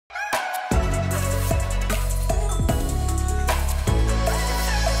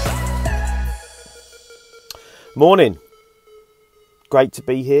Morning. Great to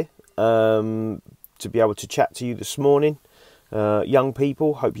be here, to be able to chat to you this morning. Young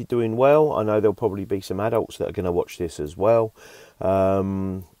people, hope you're doing well. I know there'll probably be some adults that are going to watch this as well.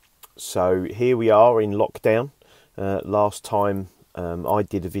 So here we are in lockdown. Last time I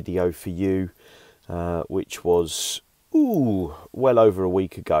did a video for you, which was well over a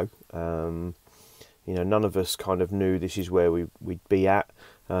week ago. You know, none of us kind of knew this is where we'd be at.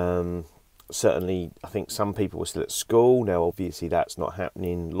 Certainly, I think some people were still at school. Now, obviously, that's not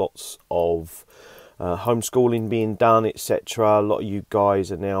happening. Lots of homeschooling being done, etc. A lot of you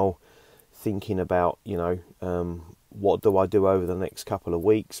guys are now thinking about, you know, what do I do over the next couple of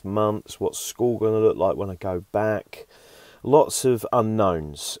weeks, months? What's school going to look like when I go back? Lots of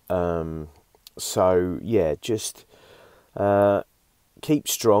unknowns. So, yeah, just keep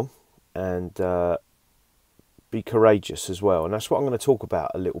strong and be courageous as well. And that's what I'm going to talk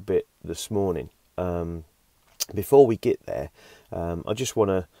about a little bit this morning. Before we get there, I just want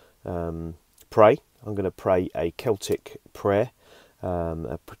to pray. I'm going to pray a Celtic prayer,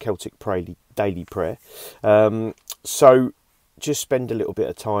 a Celtic daily prayer. So just spend a little bit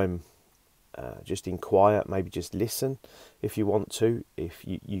of time just in quiet, maybe just listen if you want to. If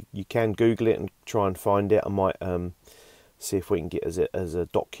you can Google it and try and find it. I might see if we can get as a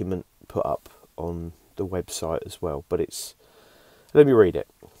document put up on the website as well, but let me read it.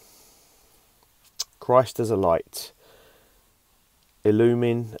 Christ as a light,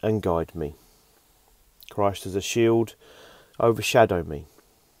 illumine and guide me. Christ as a shield, overshadow me.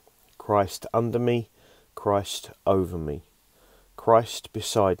 Christ under me, Christ over me. Christ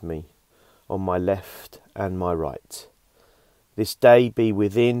beside me, on my left and my right. This day be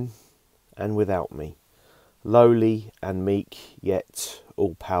within and without me, lowly and meek, yet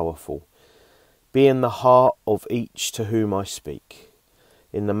all powerful. Be in the heart of each to whom I speak,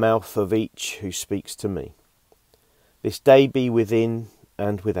 in the mouth of each who speaks to me. This day be within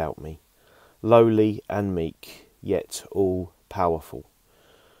and without me, lowly and meek, yet all powerful.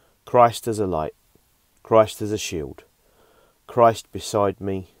 Christ as a light, Christ as a shield, Christ beside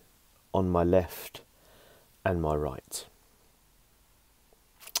me, on my left and my right.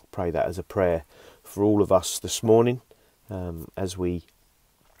 Pray that as a prayer for all of us this morning, as we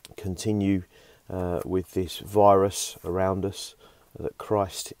continue with this virus around us, that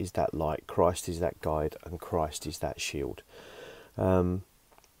Christ is that light, Christ is that guide, and Christ is that shield. So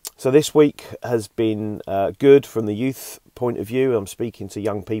this week has been good from the youth point of view. I'm speaking to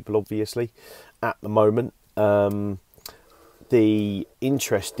young people, obviously, at the moment. The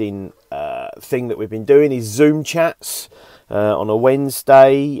interesting thing that we've been doing is Zoom chats on a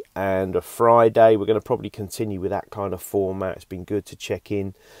Wednesday and a Friday. We're going to probably continue with that kind of format. It's been good to check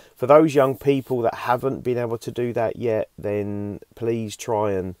in. For those young people that haven't been able to do that yet, then please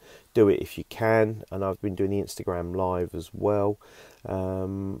try and do it if you can. And I've been doing the Instagram live as well.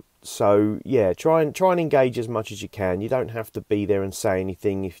 So yeah, try and engage as much as you can. You don't have to be there and say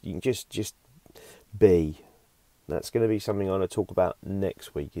anything. If you can just be. That's going to be something I'm going to talk about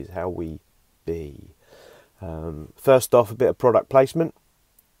next week, is how we be. First off, a bit of product placement.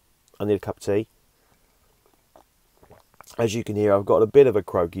 I need a cup of tea. As you can hear, I've got a bit of a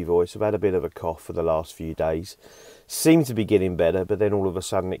croaky voice. I've had a bit of a cough for the last few days. Seemed to be getting better, but then all of a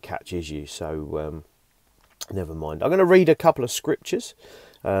sudden it catches you. So never mind. I'm going to read a couple of scriptures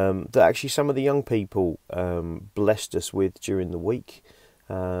that actually some of the young people blessed us with during the week.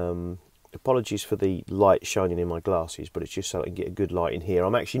 Apologies for the light shining in my glasses, but it's just so I can get a good light in here.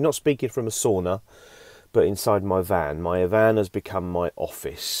 I'm actually not speaking from a sauna, but inside my van. My van has become my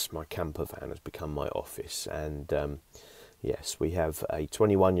office. My camper van has become my office. And yes, we have a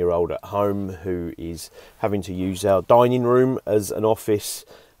 21-year-old at home who is having to use our dining room as an office,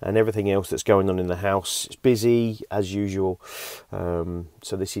 and everything else that's going on in the house. It's busy as usual.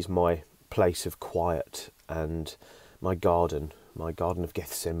 So this is my place of quiet and my garden of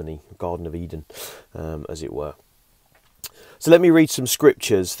Gethsemane, Garden of Eden, as it were. So let me read some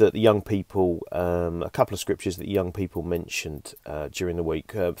scriptures that the young people, a couple of scriptures that the young people mentioned during the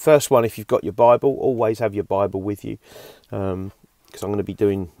week. First one, if you've got your Bible, always have your Bible with you, because I'm going to be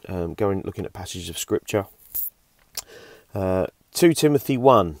looking at passages of scripture. 2 Timothy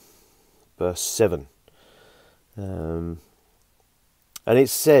 1, verse 7. And it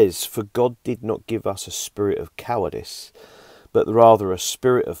says, "For God did not give us a spirit of cowardice, but rather a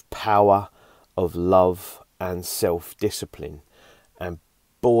spirit of power, of love and self-discipline." And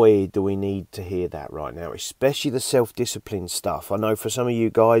boy, do we need to hear that right now, especially the self-discipline stuff. I know for some of you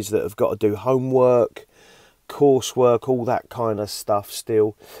guys that have got to do homework, coursework, all that kind of stuff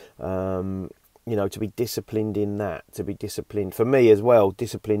still, you know, to be disciplined in that, to be disciplined, for me as well,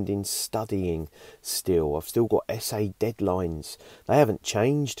 disciplined in studying still. I've still got essay deadlines. They haven't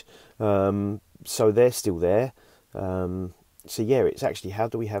changed, so they're still there. So yeah, it's actually, how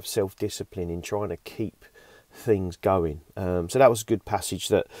do we have self-discipline in trying to keep things going? So that was a good passage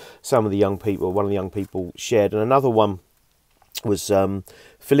that some of the young people, one of the young people shared. And another one was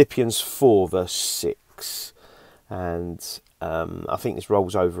Philippians 4 verse 6. And I think this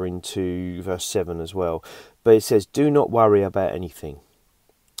rolls over into verse 7 as well. But it says, do not worry about anything,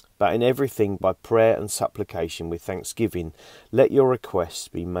 but in everything by prayer and supplication with thanksgiving, let your requests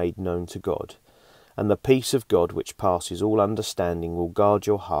be made known to God. And the peace of God, which passes all understanding, will guard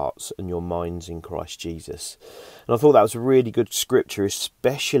your hearts and your minds in Christ Jesus. And I thought that was a really good scripture,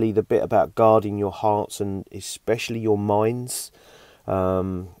 especially the bit about guarding your hearts and especially your minds.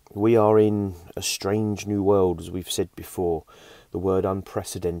 We are in a strange new world, as we've said before. The word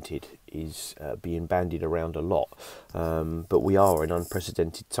unprecedented is being bandied around a lot, but we are in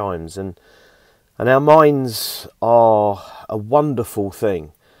unprecedented times, and our minds are a wonderful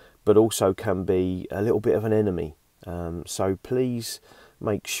thing, but also can be a little bit of an enemy. So please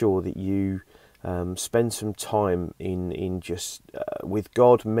make sure that you spend some time in just with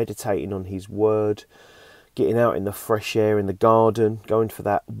God, meditating on His Word, getting out in the fresh air in the garden, going for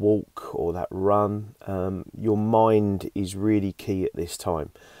that walk or that run. Your mind is really key at this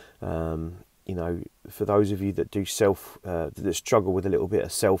time. You know, for those of you that do that struggle with a little bit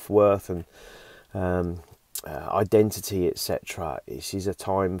of self-worth and identity, etc., this is a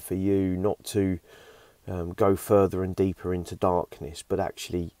time for you not to go further and deeper into darkness, but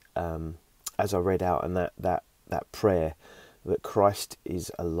actually, as I read out in that prayer, that Christ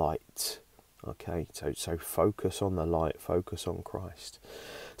is a light. Okay, so focus on the light, focus on Christ.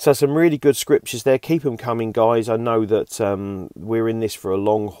 So some really good scriptures there. Keep them coming, guys. I know that we're in this for a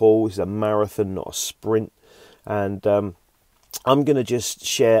long haul. This is a marathon, not a sprint. And I'm going to just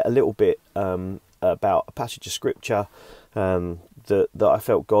share a little bit about a passage of scripture that I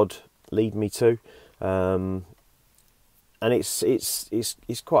felt God lead me to, and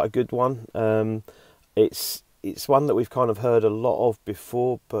it's quite a good one. It's one that we've kind of heard a lot of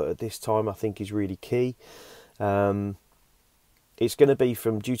before, but at this time I think is really key. It's going to be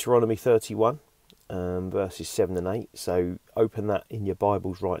from Deuteronomy 31, verses 7 and 8. So open that in your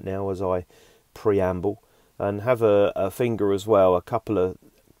Bibles right now as I preamble, and have a finger as well, a couple of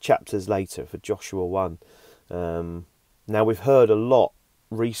chapters later for Joshua 1. Now we've heard a lot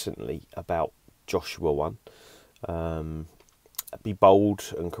recently about Joshua 1. Be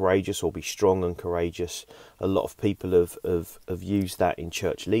bold and courageous, or be strong and courageous. A lot of people have used that in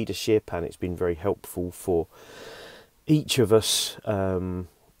church leadership, and it's been very helpful for each of us in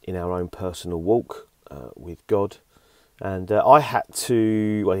our own personal walk with God. And I had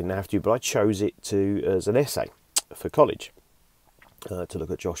to, well, I didn't have to, but I chose it as an essay for college to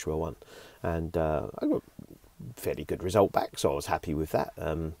look at Joshua 1. And I got a fairly good result back, so I was happy with that.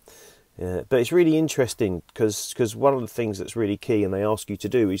 But it's really interesting because one of the things that's really key, and they ask you to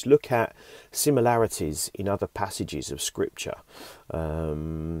do, is look at similarities in other passages of Scripture.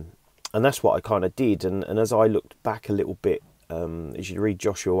 And that's what I kind of did. And as I looked back a little bit, as you read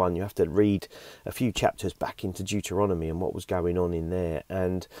Joshua 1, you have to read a few chapters back into Deuteronomy and what was going on in there.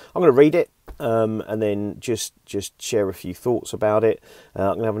 And I'm going to read it and then just share a few thoughts about it.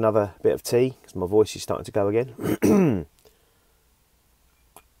 I'm going to have another bit of tea because my voice is starting to go again.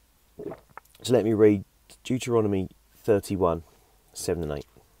 So let me read Deuteronomy 31, 7 and 8.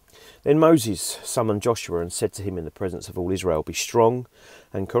 Then Moses summoned Joshua and said to him in the presence of all Israel, be strong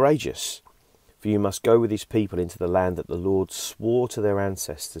and courageous, for you must go with these people into the land that the Lord swore to their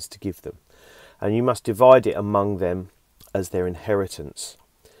ancestors to give them, and you must divide it among them as their inheritance.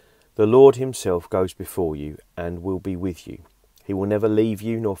 The Lord himself goes before you and will be with you. He will never leave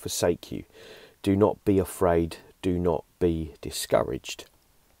you nor forsake you. Do not be afraid, do not be discouraged.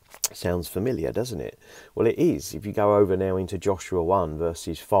 Sounds familiar, doesn't it? Well, it is. If you go over now into Joshua 1,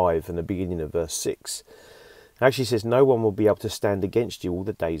 verses 5 and the beginning of verse 6, it actually says, no one will be able to stand against you all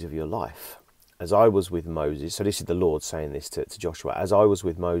the days of your life. As I was with Moses, so this is the Lord saying this to Joshua, as I was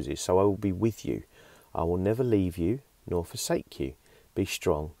with Moses, so I will be with you. I will never leave you nor forsake you. Be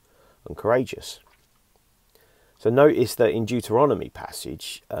strong and courageous. So notice that in Deuteronomy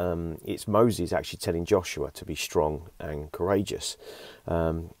passage, it's Moses actually telling Joshua to be strong and courageous.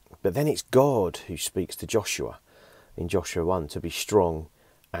 But then it's God who speaks to Joshua in Joshua 1 to be strong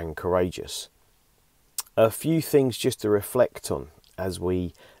and courageous. A few things just to reflect on as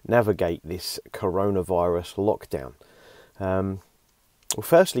we navigate this coronavirus lockdown. Well,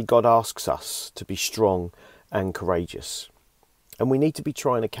 firstly, God asks us to be strong and courageous. And we need to be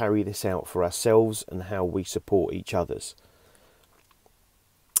trying to carry this out for ourselves and how we support each others.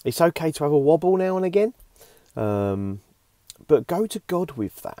 It's okay to have a wobble now and again, but go to God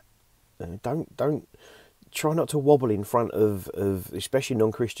with that. Don't try not to wobble in front of especially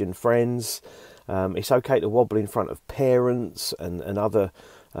non-Christian friends. It's okay to wobble in front of parents and other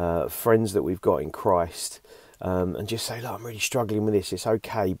friends that we've got in Christ, and just say, look, I'm really struggling with this. It's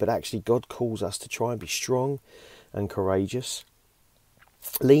okay, but actually God calls us to try and be strong and courageous.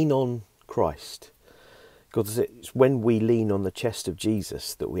 Lean on Christ. Because it's when we lean on the chest of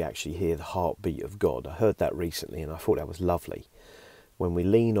Jesus that we actually hear the heartbeat of God. I heard that recently and I thought that was lovely. When we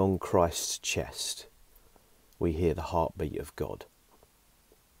lean on Christ's chest, we hear the heartbeat of God.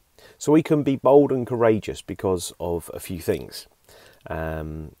 So we can be bold and courageous because of a few things.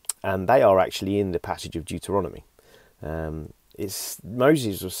 And they are actually in the passage of Deuteronomy.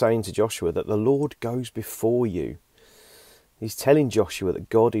 Moses was saying to Joshua that the Lord goes before you. He's telling Joshua that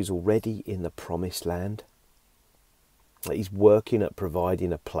God is already in the promised land. That he's working at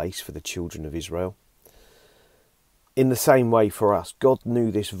providing a place for the children of Israel. In the same way for us, God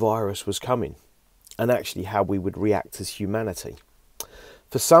knew this virus was coming and actually how we would react as humanity.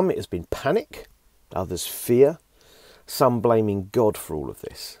 For some it has been panic, others fear, some blaming God for all of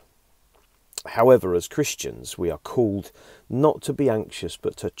this. However, as Christians, we are called not to be anxious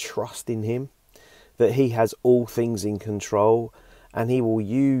but to trust in him, that he has all things in control and he will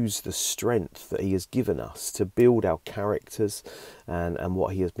use the strength that he has given us to build our characters and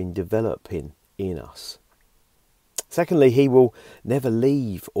what he has been developing in us. Secondly, he will never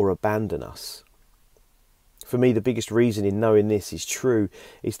leave or abandon us. For me, the biggest reason in knowing this is true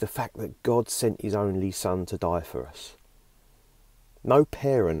is the fact that God sent his only son to die for us. No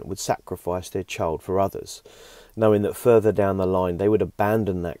parent would sacrifice their child for others, knowing that further down the line they would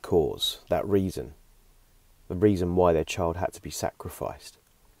abandon that cause, that reason. The reason why their child had to be sacrificed.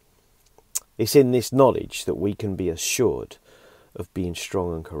 It's in this knowledge that we can be assured of being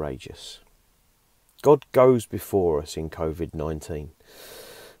strong and courageous. God goes before us in COVID-19,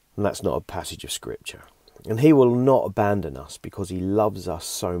 and that's not a passage of scripture. And he will not abandon us because he loves us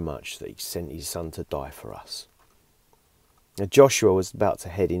so much that he sent his son to die for us. Now, Joshua was about to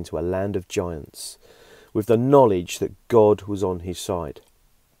head into a land of giants with the knowledge that God was on his side.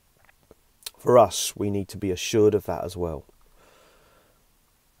 For us, we need to be assured of that as well.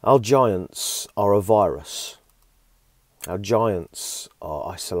 Our giants are a virus. Our giants are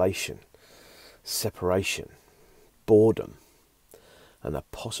isolation, separation, boredom, and a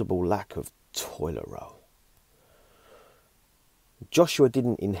possible lack of toilet roll. Joshua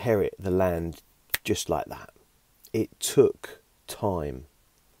didn't inherit the land just like that. It took time.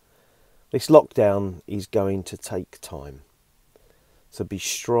 This lockdown is going to take time. So be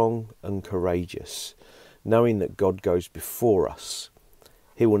strong and courageous, knowing that God goes before us.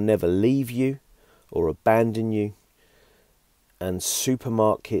 He will never leave you or abandon you. And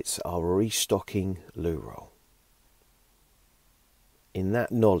supermarkets are restocking loo roll. In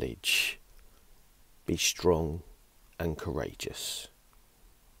that knowledge, be strong and courageous.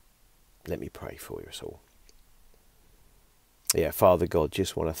 Let me pray for us all. Yeah, Father God,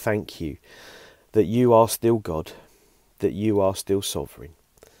 just want to thank you that you are still God, that you are still sovereign,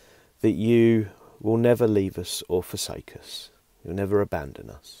 that you will never leave us or forsake us. You'll never abandon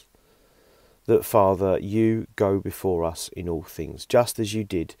us. That, Father, you go before us in all things. Just as you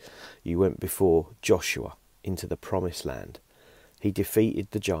did, you went before Joshua into the promised land. He defeated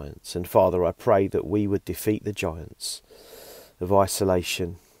the giants. And, Father, I pray that we would defeat the giants of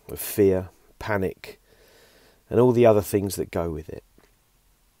isolation, of fear, panic, and all the other things that go with it.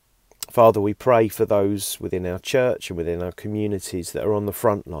 Father, we pray for those within our church and within our communities that are on the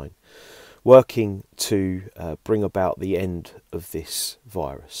front line, working to bring about the end of this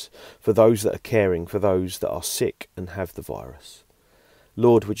virus. For those that are caring for those that are sick and have the virus.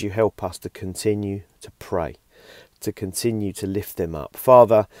 Lord, would you help us to continue to pray, to continue to lift them up.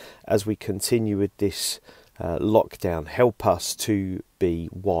 Father, as we continue with this lockdown, help us to be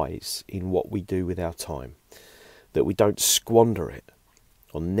wise in what we do with our time. That we don't squander it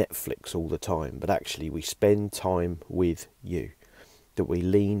on Netflix all the time, but actually we spend time with you. That we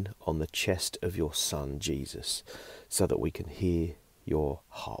lean on the chest of your Son, Jesus, so that we can hear your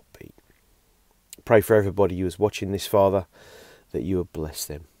heartbeat. Pray for everybody who is watching this, Father, that you would bless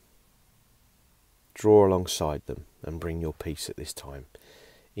them. Draw alongside them and bring your peace at this time.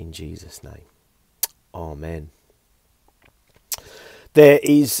 In Jesus' name. Amen. There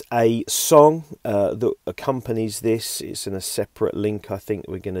is a song that accompanies this. It's in a separate link I think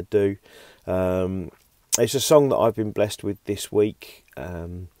we're going to do. It's a song that I've been blessed with this week.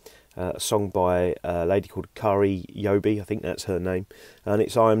 a song by a lady called Kari Yobi, I think that's her name, and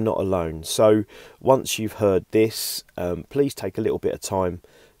it's I Am Not Alone. So once you've heard this, please take a little bit of time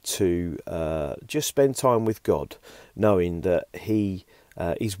to just spend time with God, knowing that He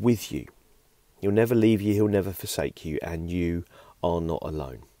is with you. He'll never leave you, He'll never forsake you, and you are not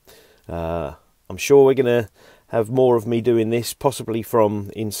alone. I'm sure we're going to have more of me doing this, possibly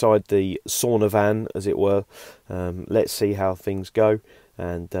from inside the sauna van, as it were. Let's see how things go.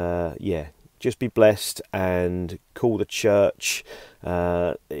 And yeah, just be blessed and call the church.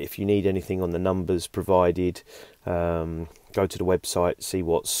 If you need anything on the numbers provided, go to the website, see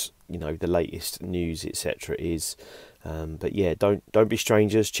what's, you know, the latest news, etc. is. But yeah, don't be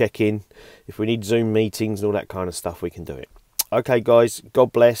strangers. Check in. If we need Zoom meetings and all that kind of stuff, we can do it. Okay, guys,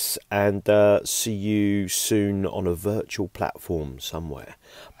 God bless, and see you soon on a virtual platform somewhere.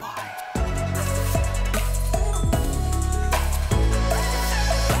 Bye.